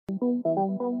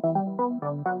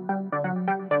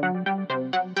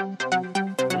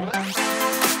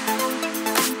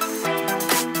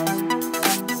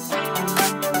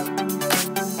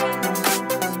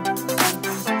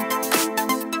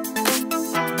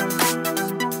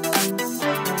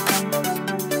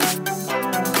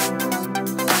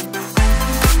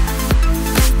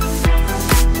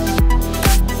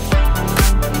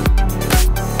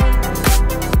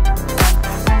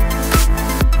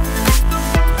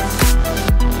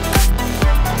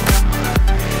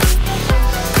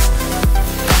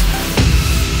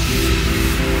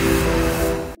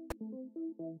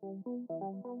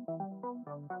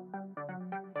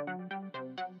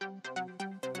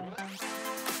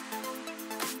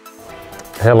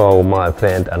Hello my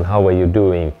friend, and how are you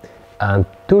doing? And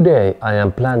today I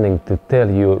am planning to tell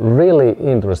you really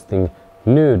interesting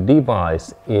new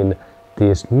device in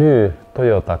these new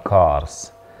Toyota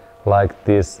cars, like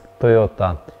this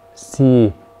Toyota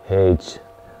CHR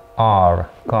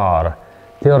car.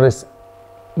 There is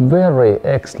very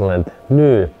excellent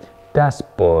new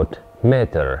dashboard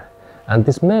meter, and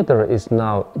this meter is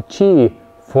now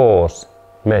G-force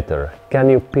meter. Can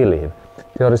you believe?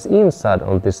 There is inside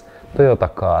on this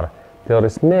Toyota car, there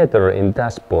is meter in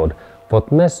dashboard what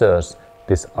measures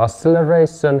this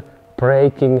acceleration,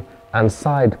 braking and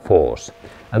side force.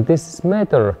 And this is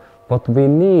meter what we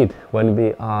need when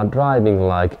we are driving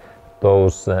like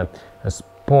those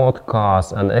sport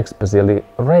cars and especially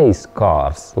race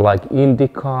cars like Indy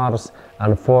cars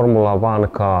and Formula 1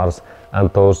 cars and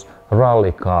those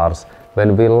rally cars,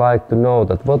 when we like to know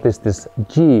that what is this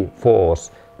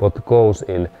G-force what goes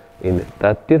in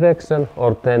that direction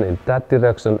or then in that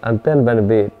direction, and then when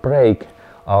we brake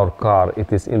our car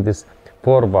it is in this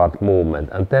forward movement,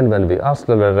 and then when we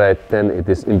accelerate then it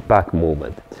is in back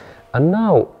movement. And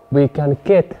now we can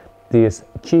get these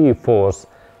G-force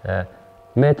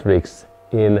metrics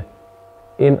in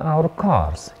our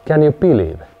cars. Can you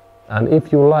believe? And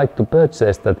if you like to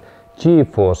purchase that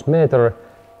G-force meter,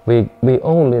 we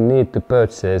only need to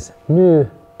purchase new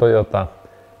Toyota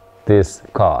this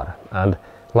car. And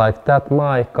like that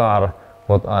my car,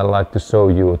 what I like to show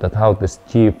you that how this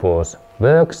G-force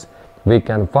works, we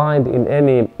can find in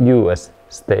any US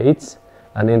states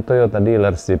and in Toyota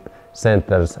dealership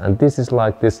centers. And this is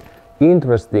like this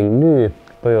interesting new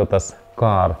Toyota's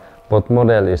car. What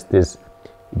model is this?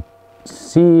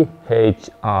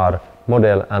 CHR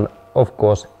model, and of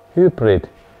course hybrid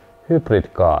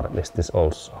car is this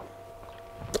also.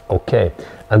 Okay,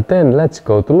 and then let's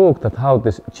go to look at how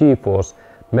this G-force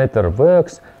meter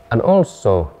works. And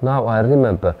also now I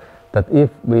remember that if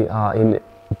we are in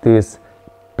this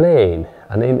plane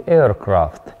and in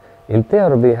aircraft, in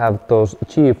there we have those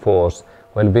G-force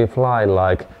when we fly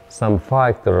like some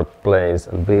fighter planes,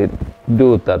 and we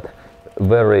do that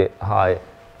very high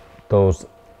those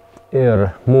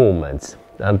air movements,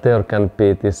 and there can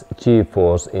be this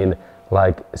G-force in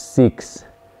like 6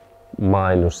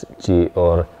 minus G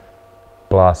or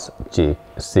plus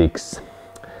G6,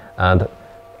 and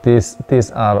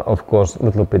these are of course a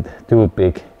little bit too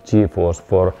big G-force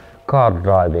for car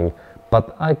driving,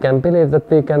 but I can believe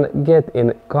that we can get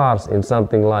in cars in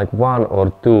something like 1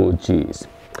 or 2 Gs.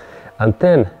 And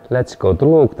then let's go to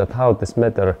look at how this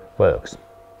meter works,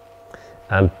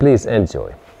 and please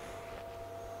enjoy.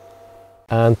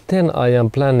 And then I am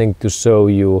planning to show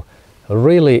you a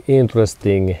really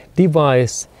interesting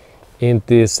device in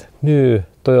these new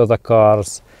Toyota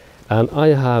cars. And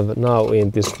I have now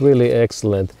in this really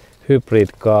excellent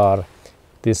hybrid car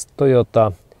this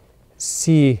Toyota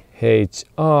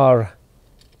CHR.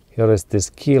 Here is this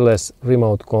keyless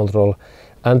remote control,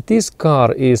 and this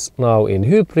car is now in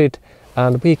hybrid,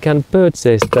 and we can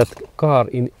purchase that car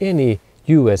in any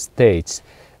US states.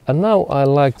 And now I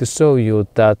like to show you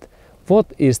that what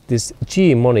is this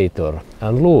G monitor.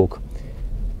 And look,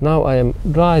 now I am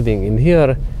driving in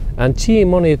here, and G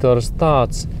monitor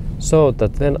starts so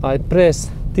that when I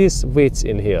press this switch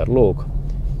in here, look,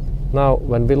 now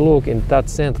when we look in that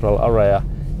central area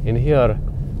in here,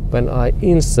 when I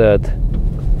insert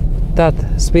that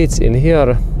switch in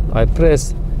here, I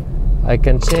press, I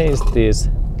can change these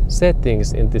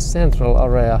settings in this central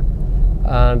area,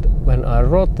 and when I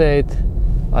rotate,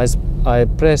 I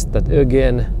press that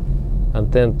again,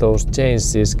 and then those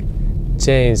changes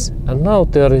change, and now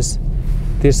there is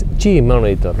this G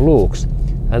monitor, looks.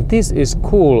 And this is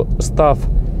cool stuff,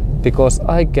 because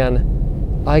I can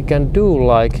do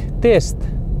like test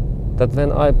that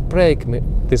when I brake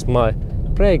my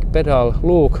brake pedal,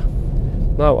 look,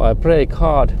 now I brake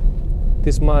hard,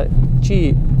 this my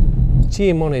G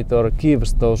monitor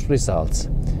gives those results.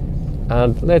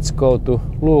 And let's go to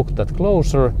look that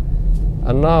closer.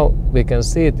 and now we can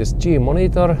see this G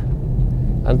monitor,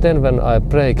 and then when I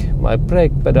brake my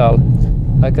brake pedal,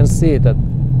 I can see that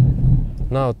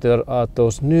now there are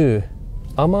those new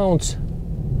amounts,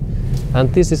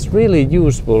 and this is really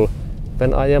useful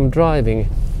when I am driving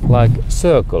like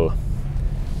circle,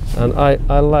 and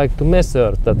I like to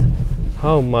measure that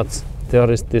how much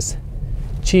there is this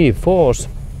G force,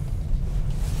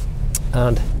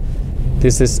 and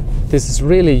this is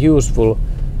really useful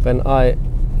when I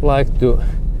like to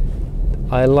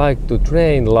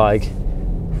train like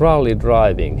rally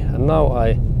driving. And now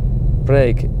I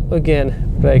brake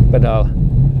again, brake pedal,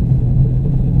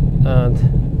 and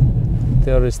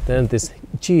there is then this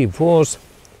G force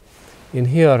in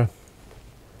here,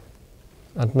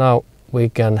 and now we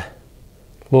can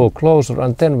look closer,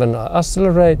 and then when I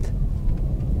accelerate,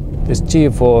 this G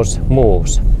force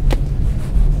moves.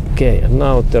 Okay, and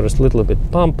now there is a little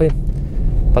bit bumpy,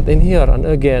 but in here, and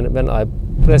again when I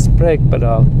press brake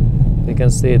pedal, we can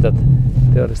see that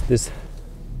there is this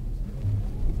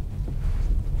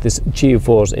G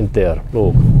force in there.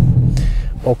 Look.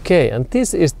 Okay, and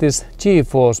this is this G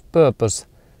force purpose,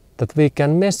 that we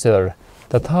can measure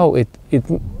that how it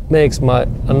makes my,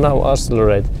 and now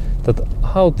accelerate, that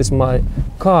how this my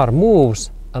car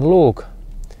moves. And look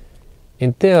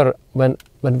in there, when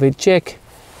we check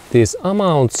these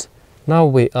amounts, now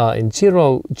we are in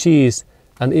 0 G's,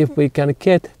 and if we can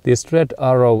get this red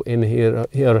arrow in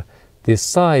here these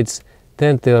sides,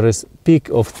 then there is peak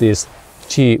of these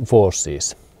G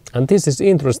forces. And this is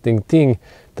interesting thing,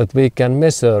 that we can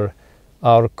measure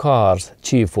our car's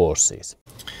G forces.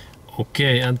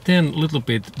 Okay, and then little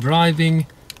bit driving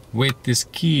with this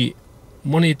key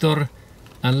monitor,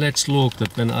 and let's look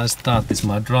that when I start this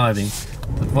my driving,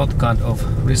 that what kind of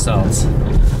results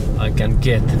I can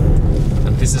get.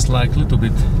 And this is like little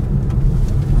bit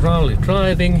rally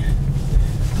driving.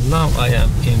 And now I am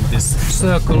in this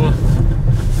circle,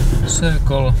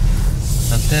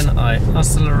 and then I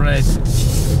accelerate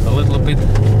a little bit.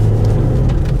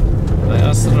 I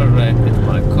accelerate with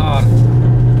my car,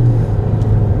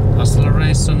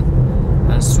 acceleration,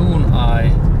 and soon I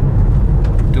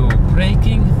do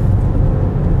braking.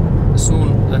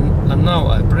 Soon, and now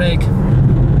I brake.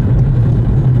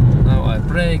 Now I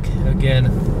brake again,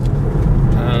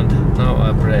 and now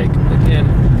I brake again.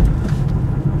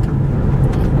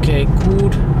 Okay,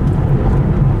 good.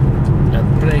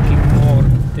 And braking more.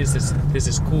 This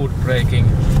is good braking.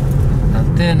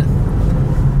 And then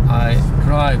I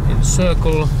drive in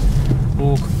circle.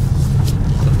 Look,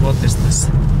 what is this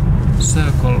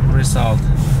circle result?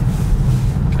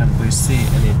 Can we see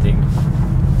anything?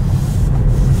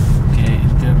 Okay,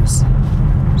 there is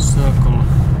circle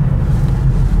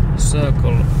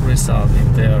result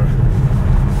in there.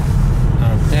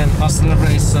 And then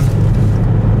acceleration.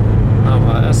 Now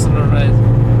I accelerate,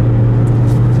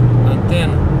 and then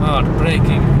hard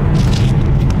braking,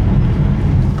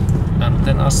 and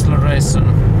then acceleration,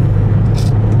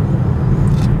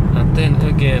 and then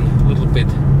again a little bit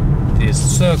these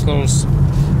circles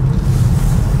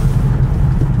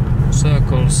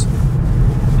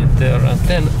in there, and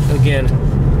then again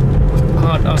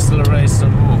hard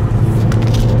acceleration.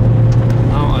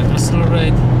 Now I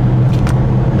accelerate,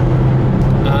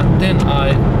 and then I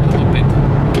a little bit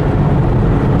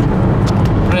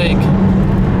brake.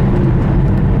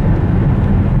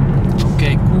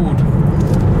 Okay, good.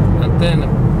 And then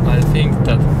I think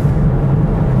that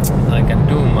I can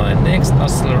do my next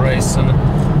acceleration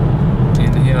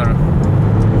in here.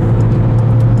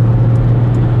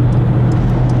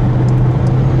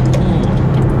 Good.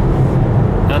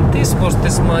 And this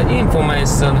was my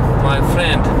information, my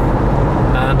friend.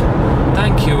 And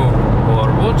thank you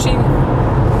for watching.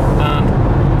 And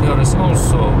there is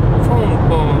also phone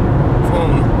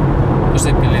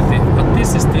possibility, but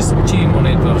this is this G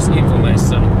monitor's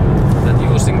information, and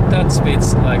using that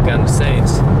switch I can change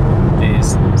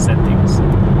these settings.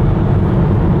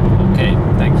 Okay,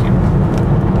 thank you.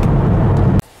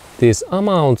 These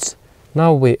amounts,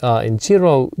 now we are in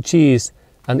 0 G's,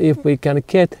 and if we can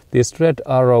get this red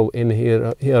arrow in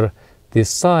here these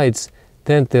sides,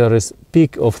 then there is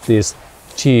peak of these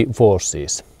G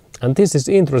forces. And this is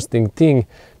interesting thing,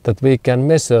 that we can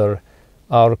measure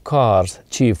our car's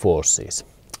G forces.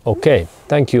 Okay,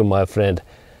 thank you my friend,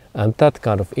 and that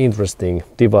kind of interesting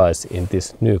device in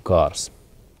these new cars.